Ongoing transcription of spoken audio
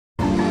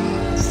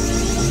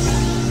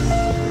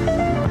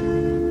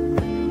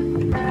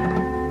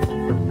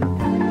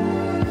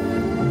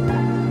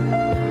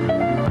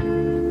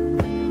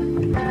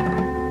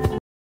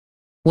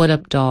What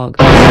up, dog?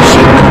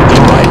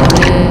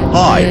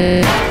 Hi.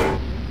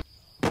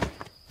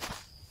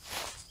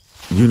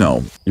 You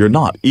know, you're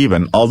not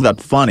even all that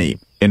funny.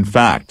 In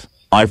fact,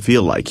 I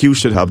feel like you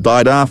should have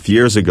died off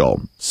years ago.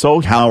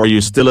 So how are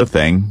you still a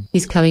thing?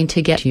 He's coming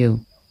to get you.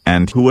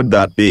 And who would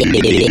that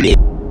be?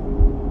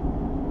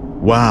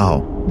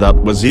 Wow, that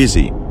was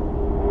easy.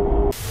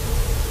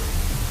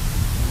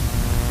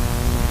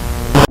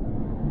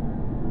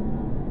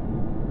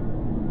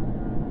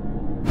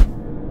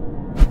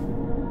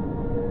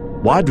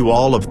 Why do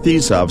all of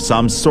these have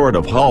some sort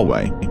of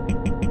hallway?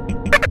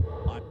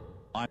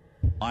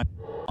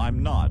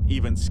 I'm not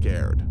even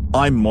scared.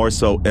 I'm more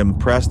so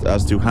impressed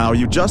as to how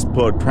you just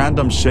put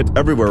random shit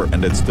everywhere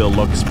and it still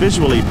looks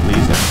visually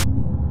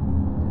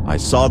pleasing. I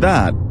saw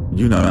that,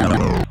 you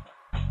know.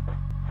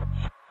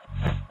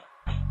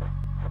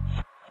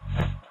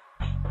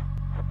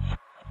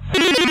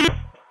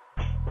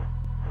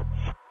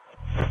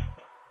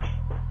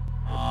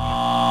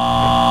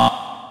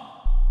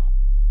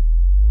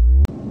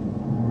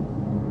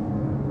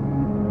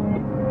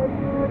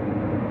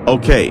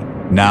 Okay,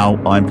 now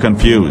I'm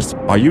confused.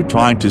 Are you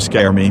trying to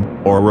scare me,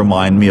 or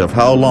remind me of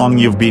how long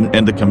you've been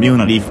in the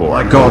community for?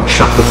 My God,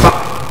 shut the fuck.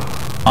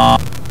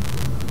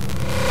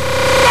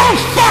 Go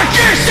fuck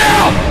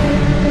yourself!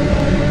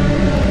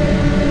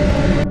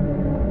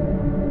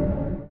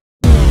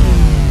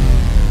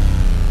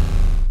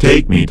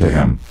 Take me to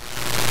him.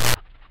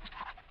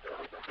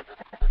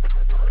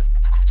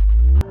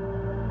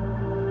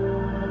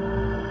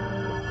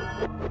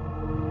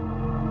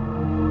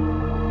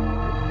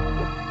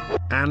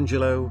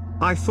 Angelo,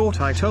 I thought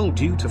I told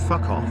you to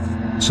fuck off.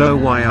 So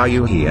why are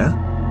you here?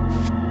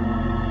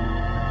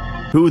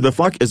 Who the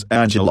fuck is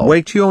Angelo?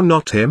 Wait, you're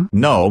not him?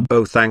 No.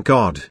 Oh, thank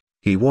God,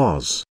 he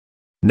was.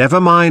 Never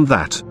mind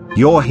that,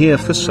 you're here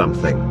for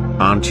something,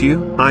 aren't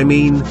you? I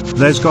mean,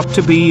 there's got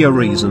to be a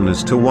reason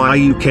as to why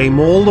you came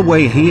all the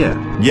way here.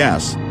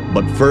 Yes,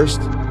 but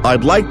first,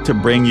 I'd like to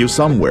bring you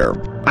somewhere.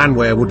 And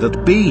where would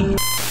that be?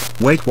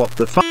 Wait, what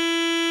the fuck?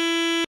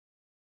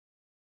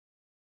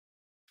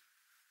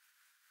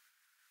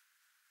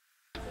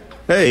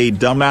 Hey,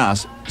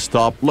 dumbass,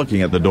 stop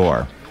looking at the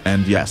door.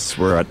 And yes,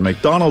 we're at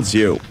McDonald's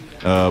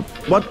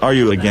what are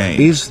you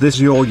again? Is this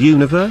your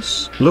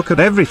universe? Look at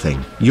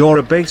everything. You're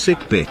a basic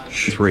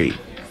bitch. 3,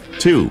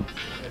 2,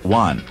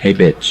 1. Hey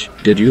bitch,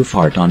 did you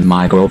fart on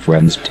my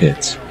girlfriend's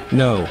tits?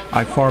 No,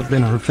 I farted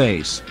in her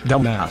face,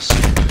 dumbass.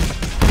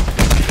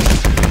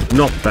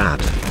 Not bad.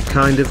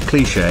 Kind of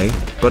cliche,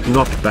 but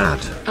not bad.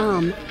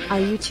 Are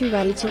you two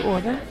ready to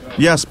order?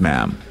 Yes,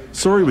 ma'am.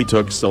 Sorry we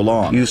took so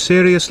long. You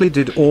seriously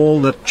did all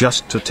that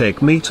just to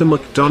take me to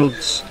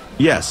McDonald's?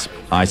 Yes,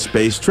 I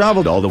space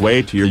traveled all the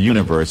way to your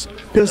universe,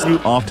 pissed you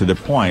off to the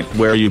point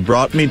where you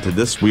brought me to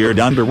this weird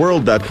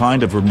underworld that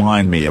kind of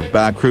remind me of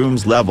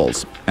Backrooms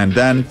levels, and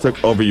then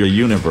took over your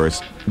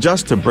universe,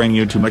 just to bring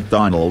you to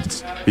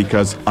McDonald's,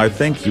 because I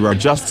think you are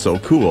just so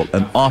cool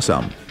and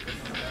awesome.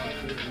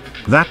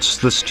 That's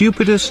the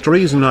stupidest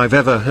reason I've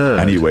ever heard.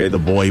 Anyway, the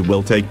boy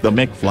will take the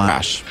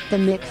McFlash. The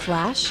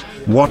McFlash?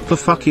 What the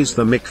fuck is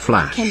the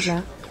McFlash?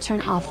 Kendra, turn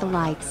off the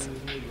lights.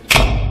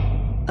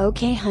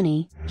 Okay,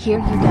 honey, here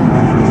you go.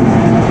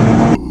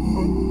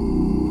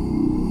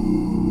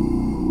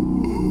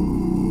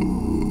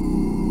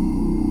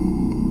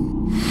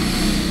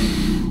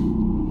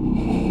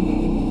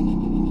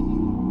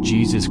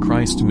 Jesus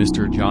Christ,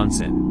 Mr.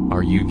 Johnson,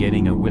 are you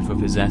getting a whiff of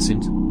his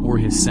essence, or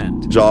his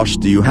scent? Josh,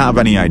 do you have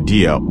any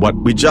idea what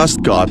we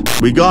just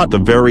got? We got the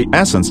very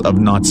essence of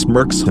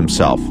NotSmirks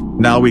himself.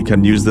 Now we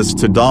can use this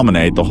to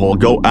dominate the whole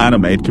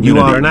GoAnimate community. You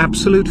are an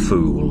absolute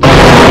fool.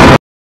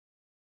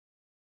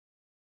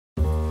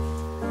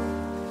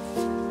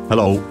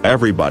 Hello,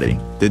 everybody.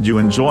 Did you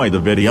enjoy the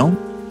video?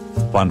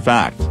 Fun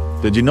fact,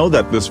 did you know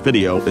that this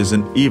video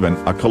isn't even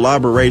a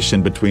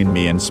collaboration between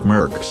me and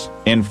Smirks?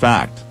 In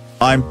fact,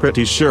 I'm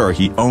pretty sure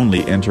he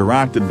only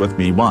interacted with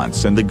me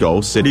once in the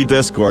Go City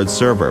Discord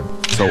server,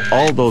 so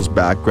all those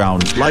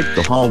backgrounds like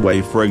the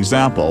hallway for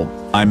example,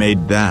 I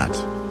made that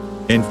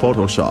in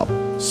Photoshop.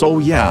 So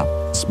yeah,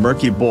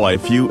 Smirky boy,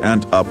 if you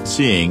end up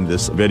seeing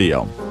this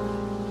video,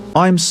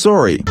 I'm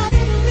sorry. I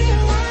didn't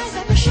realize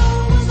that the show